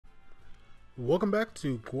Welcome back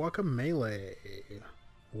to Guacamelee.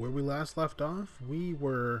 Where we last left off, we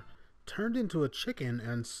were turned into a chicken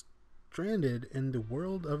and stranded in the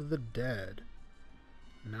world of the dead.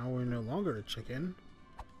 Now we're no longer a chicken,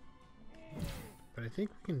 but I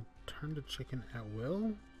think we can turn the chicken at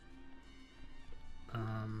will.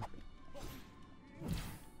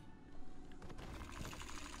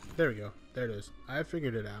 There we go. There it is. I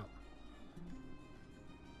figured it out.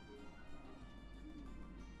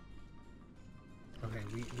 Okay,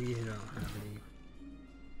 we don't have any.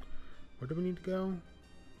 Where do we need to go?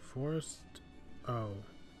 Forest? Oh.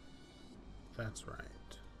 That's right.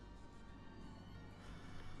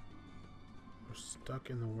 We're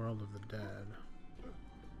stuck in the world of the dead.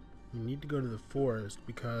 We need to go to the forest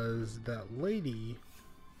because that lady...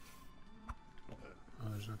 Oh,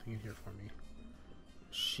 there's nothing in here for me.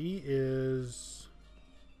 She is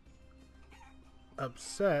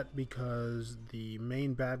upset because the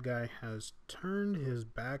main bad guy has turned his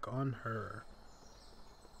back on her.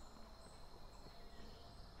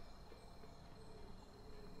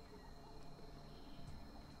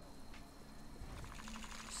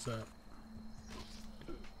 So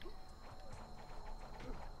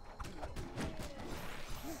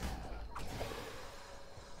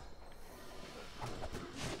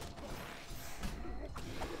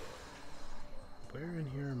where in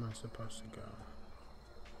here am I supposed to go?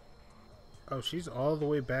 Oh, she's all the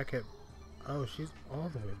way back at... Oh, she's all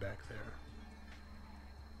the way back there.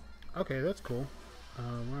 Okay, that's cool.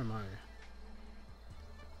 Where am I?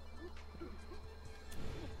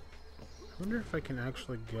 I wonder if I can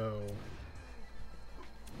actually go...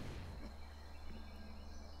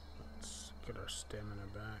 Let's get our stamina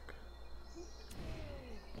back.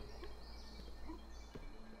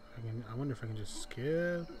 I wonder if I can just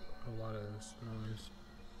skip a lot of this noise.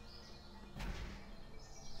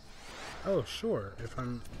 Oh, sure. If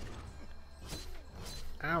I'm...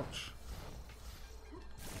 Ouch.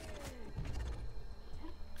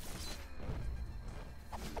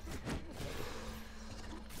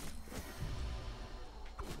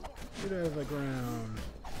 Get out of the ground.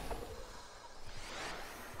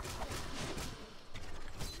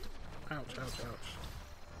 Ouch, ouch, ouch.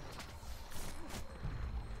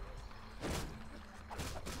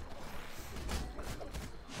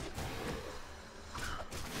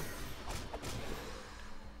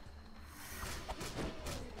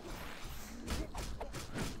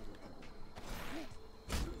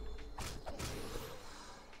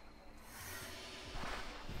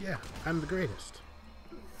 Yeah, I'm the greatest.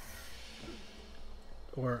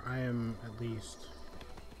 Or I am at least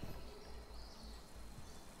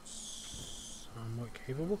somewhat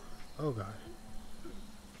capable. Oh god.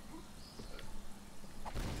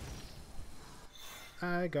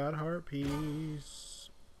 I got heart piece.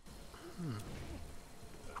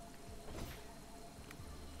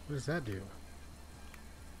 What does that do?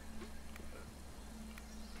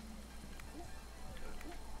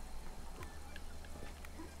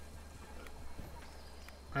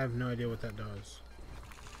 I have no idea what that does.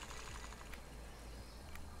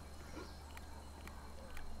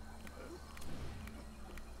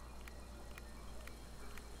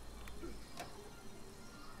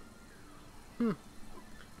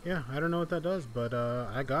 Yeah, I don't know what that does, but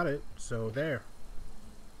I got it, so there.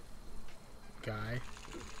 Guy.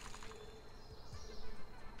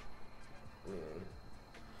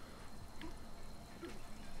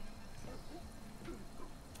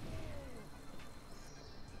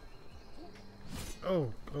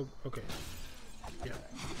 Oh, okay. Yeah.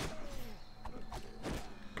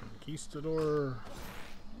 Conquistador.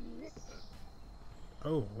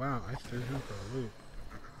 Oh, wow, I threw him for a loop.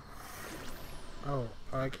 Oh,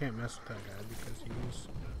 I can't mess with that guy because he's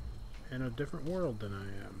in a different world than I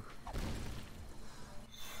am.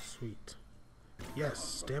 Sweet. Yes,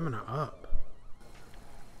 stamina up.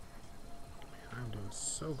 Man, I'm doing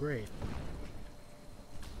so great.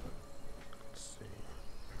 Let's see.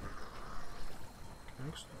 I can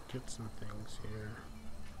actually get some things here.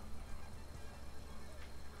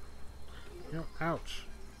 You know, ouch.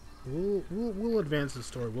 We'll advance the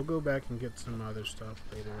story. We'll go back and get some other stuff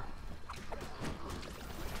later.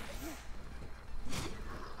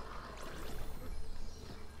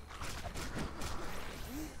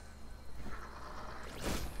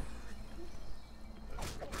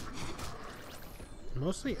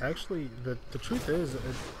 Mostly, actually, the truth is,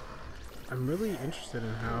 I'm really interested in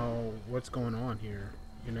what's going on here,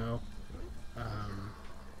 you know?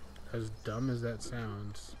 As dumb as that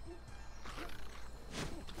sounds.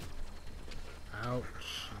 Ouch.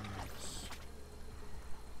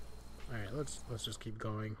 Alright, let's just keep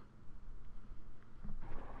going.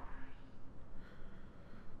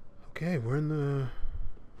 Okay, we're in the...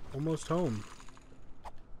 almost home.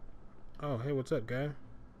 Oh, hey, what's up, guy?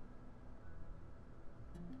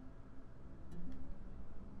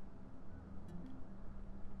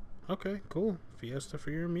 Okay, cool. Fiesta for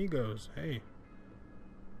your amigos. Hey.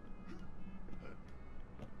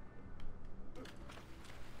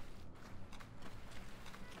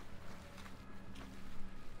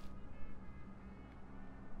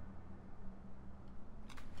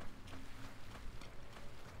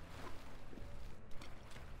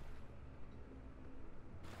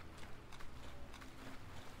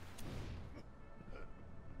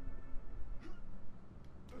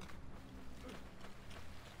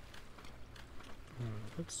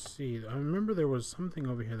 Let's see. I remember there was something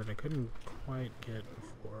over here that I couldn't quite get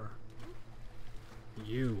before.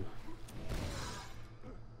 You.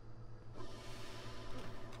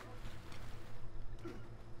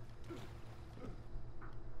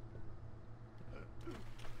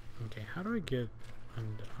 Okay, how do I get...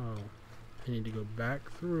 oh, I need to go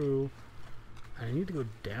back through. I need to go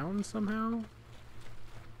down somehow?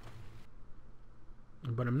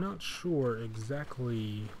 But I'm not sure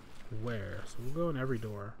exactly where. So we'll go in every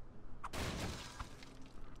door.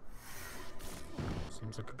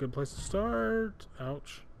 Seems like a good place to start.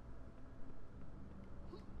 Ouch.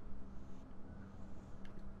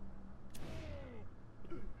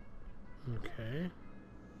 Okay.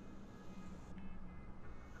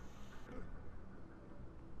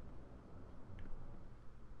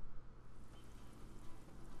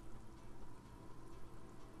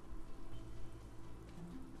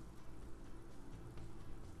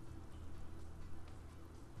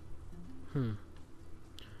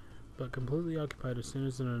 But completely occupied as soon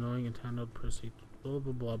as an annoying and tangled proceed. Blah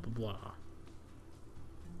blah blah blah blah.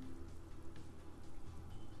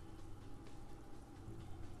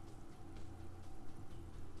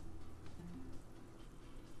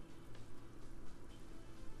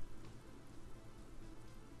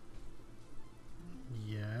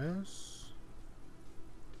 Yes.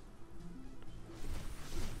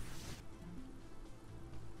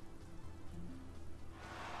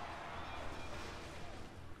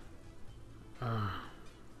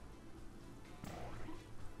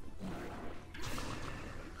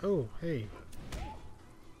 Oh, hey.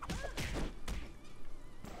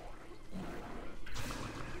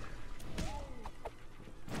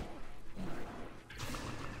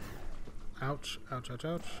 Ouch, ouch, ouch,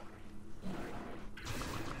 ouch.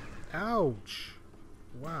 Ouch!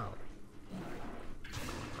 Wow.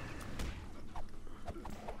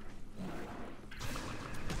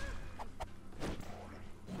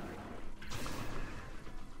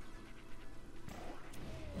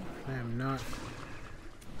 I am not...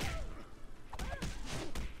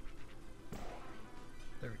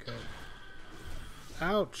 There we go.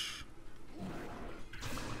 Ouch!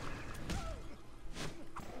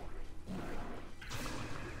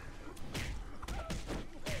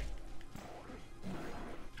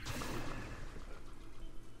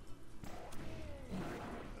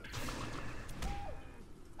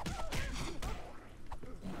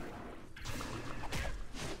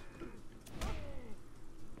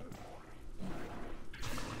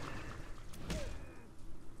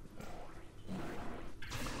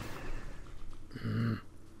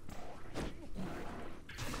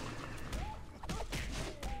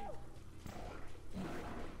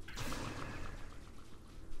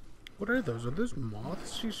 What are those? Are those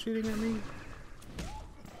moths she's shooting at me?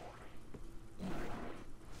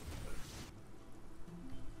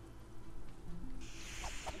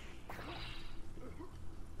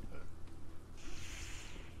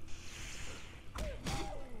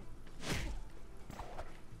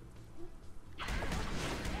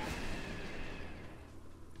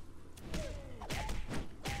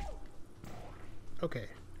 Okay.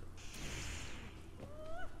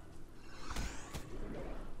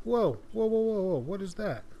 Whoa, whoa, whoa, whoa, whoa, what is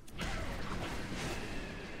that?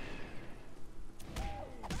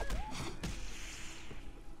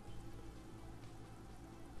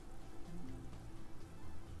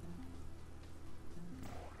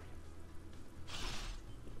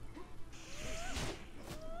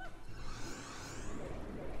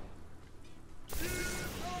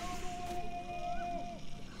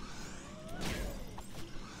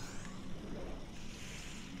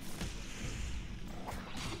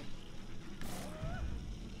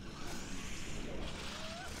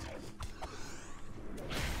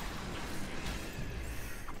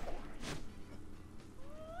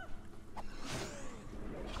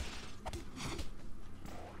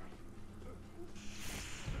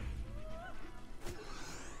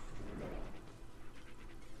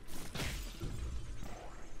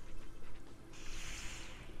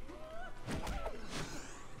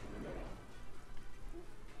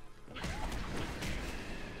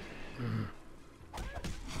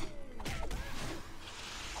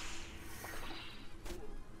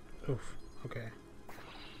 Oof. Okay.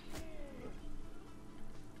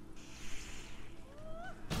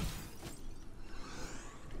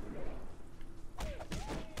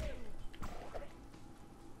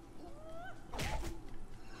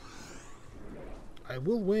 I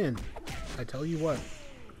will win. I tell you what.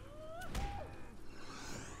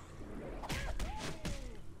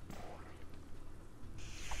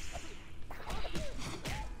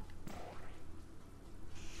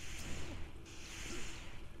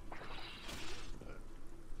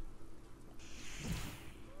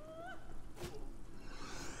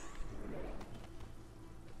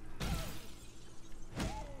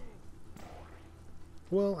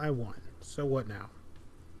 Well, I won. So what now?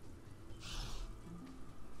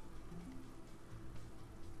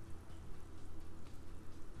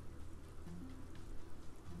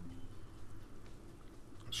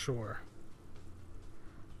 Sure.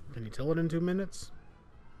 Can you tell it in 2 minutes?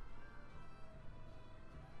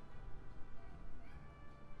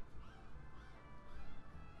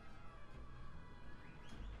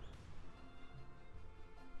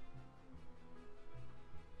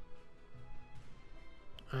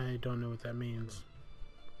 I don't know what that means.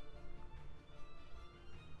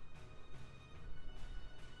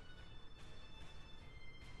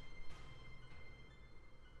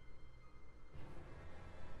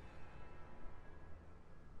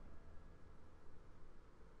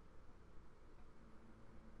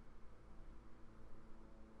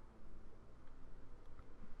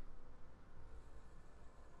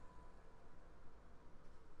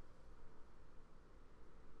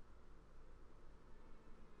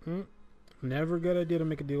 Never a good idea to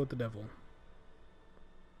make a deal with the devil.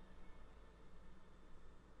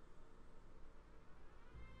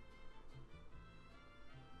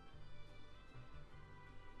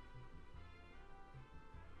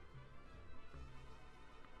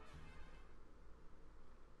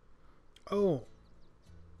 Oh.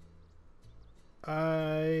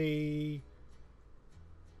 I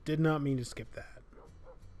did not mean to skip that.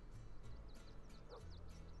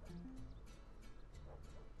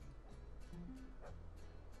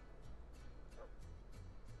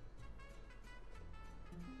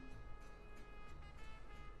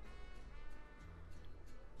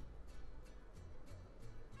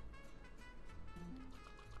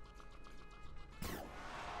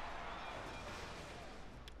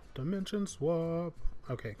 Dimension swap.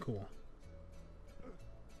 Okay, cool.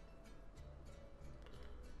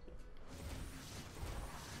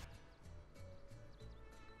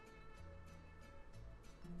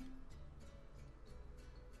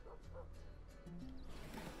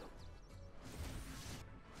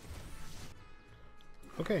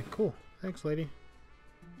 Okay, cool. Thanks, lady.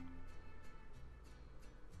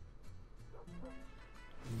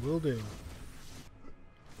 Will do.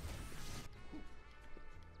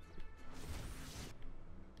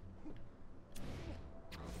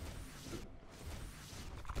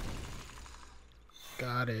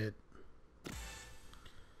 Got it.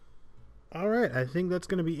 Alright, I think that's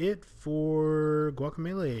going to be it for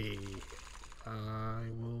Guacamelee. I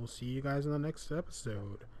will see you guys in the next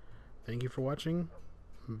episode. Thank you for watching.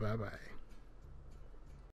 Bye-bye.